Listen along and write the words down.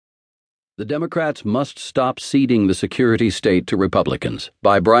The Democrats Must Stop Ceding the Security State to Republicans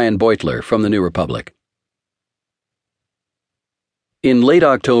by Brian Beutler from the New Republic. In late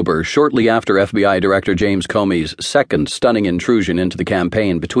October, shortly after FBI Director James Comey's second stunning intrusion into the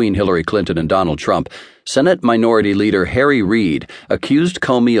campaign between Hillary Clinton and Donald Trump, Senate Minority Leader Harry Reid accused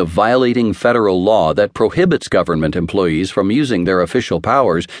Comey of violating federal law that prohibits government employees from using their official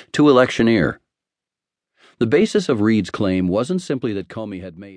powers to electioneer. The basis of Reid's claim wasn't simply that Comey had made